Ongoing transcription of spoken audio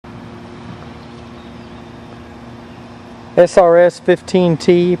SRS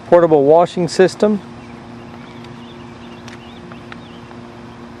 15T portable washing system.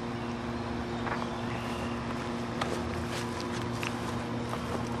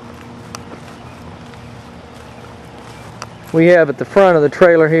 We have at the front of the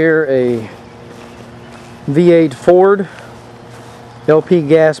trailer here a V8 Ford, LP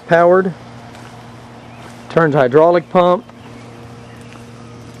gas powered, turns hydraulic pump,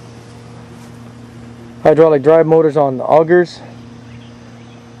 hydraulic drive motors on the augers,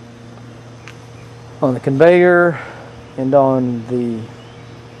 on the conveyor, and on the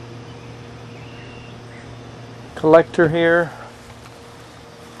collector here.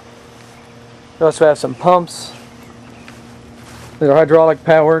 We also have some pumps. These are hydraulic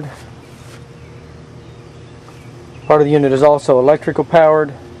powered. Part of the unit is also electrical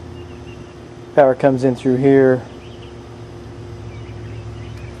powered. Power comes in through here.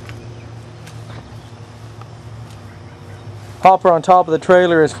 Hopper on top of the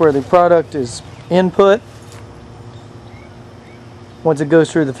trailer is where the product is input. Once it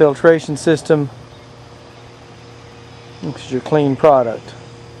goes through the filtration system, this is your clean product.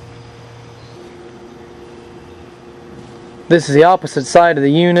 This is the opposite side of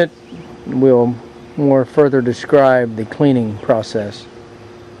the unit. We'll more further describe the cleaning process.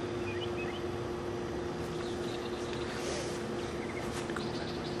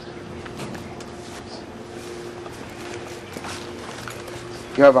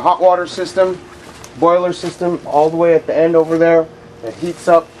 You have a hot water system, boiler system all the way at the end over there that heats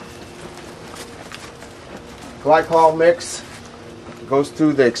up glycol mix. Goes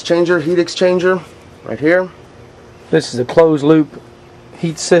through the exchanger, heat exchanger, right here. This is a closed loop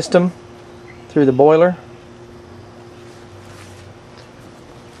heat system through the boiler.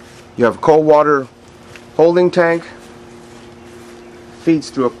 You have a cold water holding tank, feeds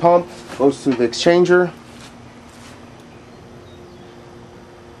through a pump, goes through the exchanger,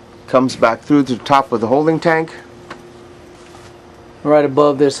 comes back through to the top of the holding tank. Right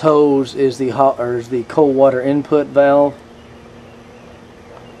above this hose is the cold water input valve.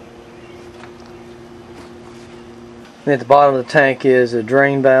 And at the bottom of the tank is a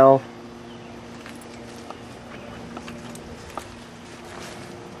drain valve.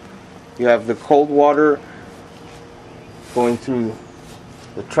 You have the cold water going through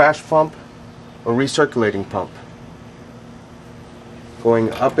the trash pump or recirculating pump,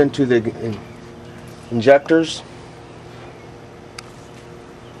 going up into the injectors.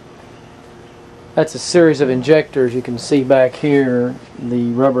 That's a series of injectors. You can see back here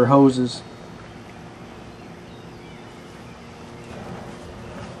the rubber hoses.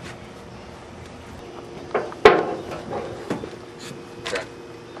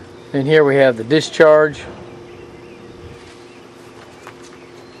 And here we have the discharge.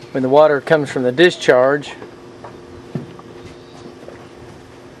 When the water comes from the discharge,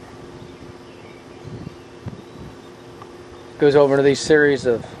 goes over to these series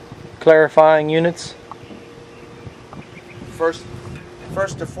of clarifying units. First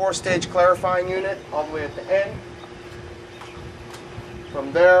to 4-stage clarifying unit all the way at the end.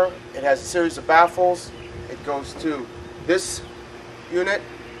 From there, it has a series of baffles. It goes to this unit.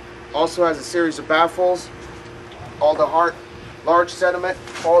 Also has a series of baffles. All the large sediment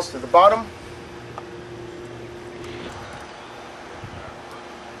falls to the bottom.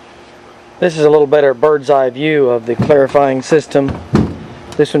 This is a little better bird's eye view of the clarifying system.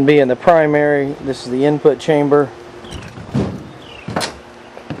 This one being the primary. This is the input chamber.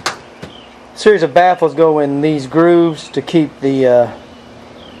 A series of baffles go in these grooves to keep the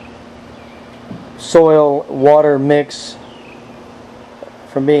soil water mix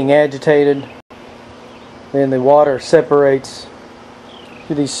from being agitated. Then the water separates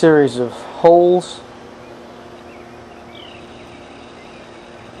through these series of holes,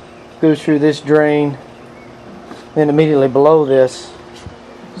 goes through this drain, then immediately below this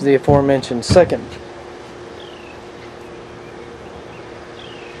is the aforementioned second.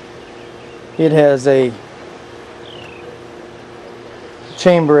 It has a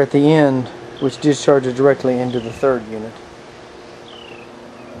chamber at the end which discharges directly into the third unit.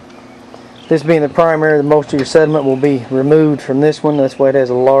 This being the primary, most of your sediment will be removed from this one. That's why it has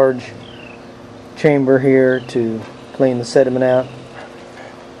a large chamber here to clean the sediment out.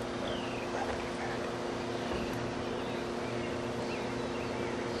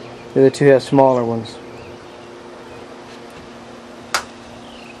 The other two have smaller ones.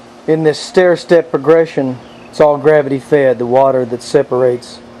 In this stair-step progression, it's all gravity fed, the water that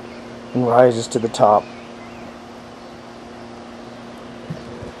separates and rises to the top.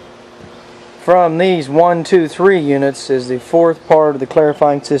 From these 1, 2, 3 units is the fourth part of the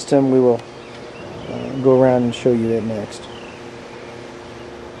clarifying system. We will go around and show you that next.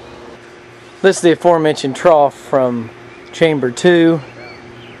 This is the aforementioned trough from chamber 2,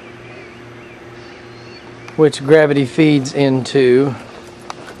 which gravity feeds into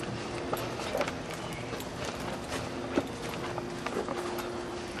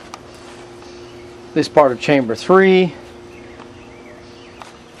this part of chamber 3.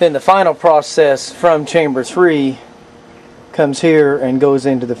 Then the final process from chamber 3 comes here and goes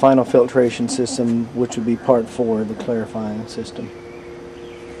into the final filtration system, which would be part 4, the clarifying system.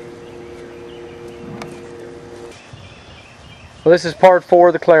 Well, this is part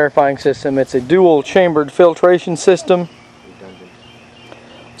 4, the clarifying system. It's a dual chambered filtration system,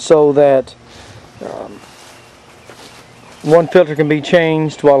 so that one filter can be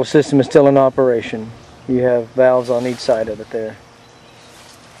changed while the system is still in operation. You have valves on each side of it there.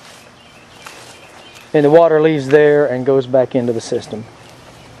 And the water leaves there and goes back into the system.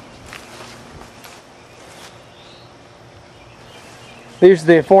 These are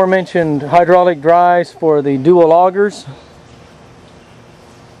the aforementioned hydraulic drives for the dual augers.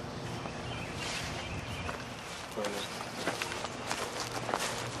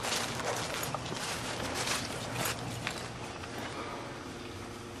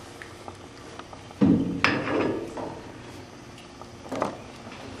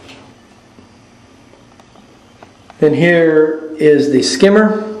 Then here is the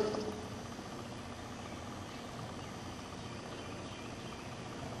skimmer.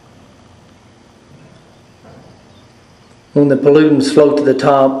 When the pollutants float to the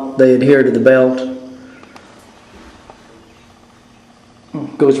top, they adhere to the belt.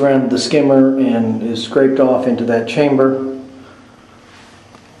 Goes around the skimmer and is scraped off into that chamber.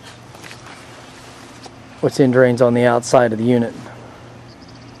 What's in drains on the outside of the unit.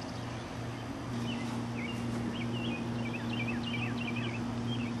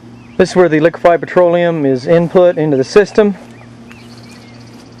 This is where the liquefied petroleum is input into the system.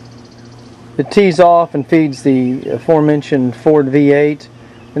 It tees off and feeds the aforementioned Ford V8,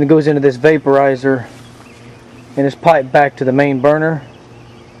 and it goes into this vaporizer and is piped back to the main burner.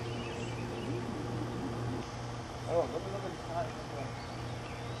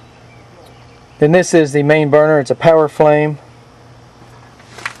 Then this is the main burner. It's a power flame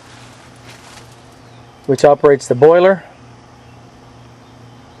which operates the boiler.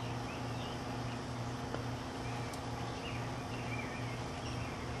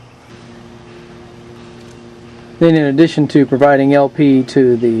 Then, in addition to providing LP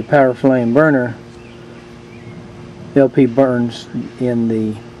to the power flame burner, LP burns in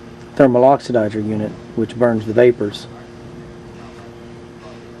the thermal oxidizer unit, which burns the vapors.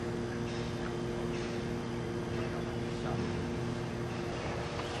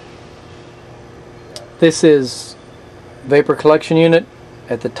 This is vapor collection unit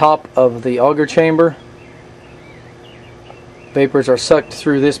at the top of the auger chamber. Vapors are sucked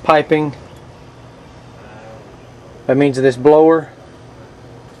through this piping by means of this blower.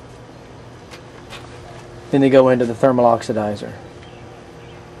 Then they go into the thermal oxidizer.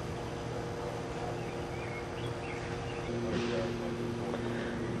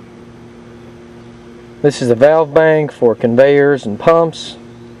 This is a valve bank for conveyors and pumps.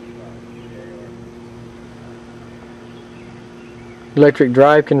 Electric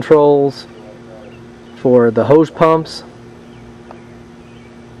drive controls for the hose pumps.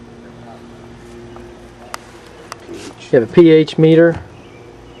 You have a pH meter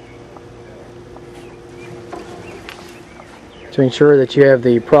to ensure that you have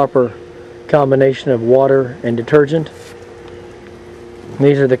the proper combination of water and detergent. And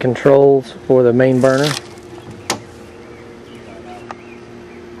these are the controls for the main burner.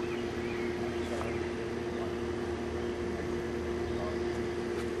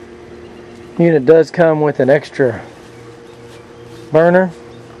 The unit does come with an extra burner.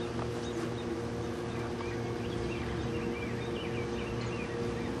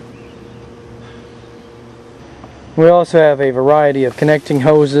 We also have a variety of connecting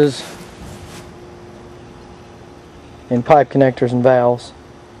hoses and pipe connectors and valves.